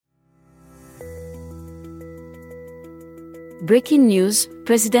Breaking news: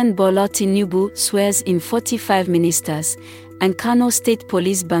 President Bola Tinubu swears in 45 ministers, and Kano State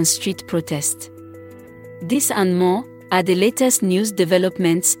Police ban street protest. This and more are the latest news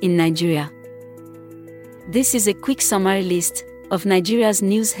developments in Nigeria. This is a quick summary list of Nigeria's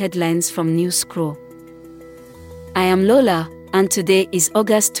news headlines from News Scroll. I am Lola, and today is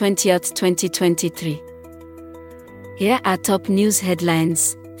August 20th, 2023. Here are top news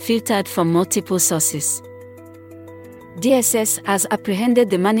headlines, filtered from multiple sources. DSS has apprehended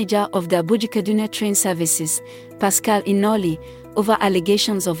the manager of the Abuja-Kaduna train services, Pascal Nnoli, over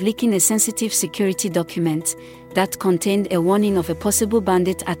allegations of leaking a sensitive security document that contained a warning of a possible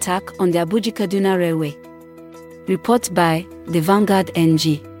bandit attack on the Abuja-Kaduna railway. Report by the Vanguard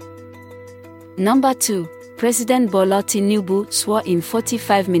NG. Number 2. President Bola Tinubu swore in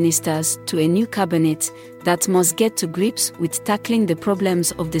 45 ministers to a new cabinet that must get to grips with tackling the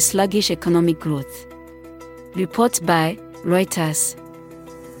problems of the sluggish economic growth. Report by Reuters.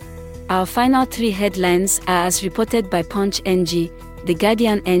 Our final three headlines are as reported by Punch NG, The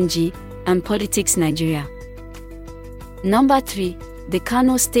Guardian NG, and Politics Nigeria. Number 3. The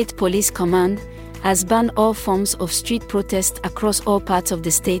Kano State Police Command has banned all forms of street protest across all parts of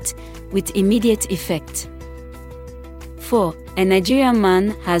the state with immediate effect. 4. A Nigerian man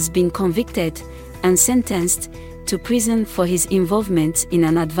has been convicted and sentenced to prison for his involvement in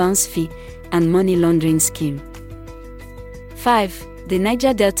an advance fee and money laundering scheme. 5. The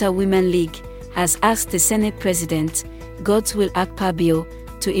Niger Delta Women League has asked the Senate President, Godswill Akpabio,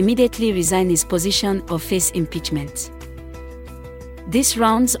 to immediately resign his position or face impeachment. This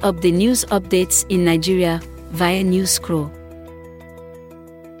rounds up the news updates in Nigeria via News Scroll.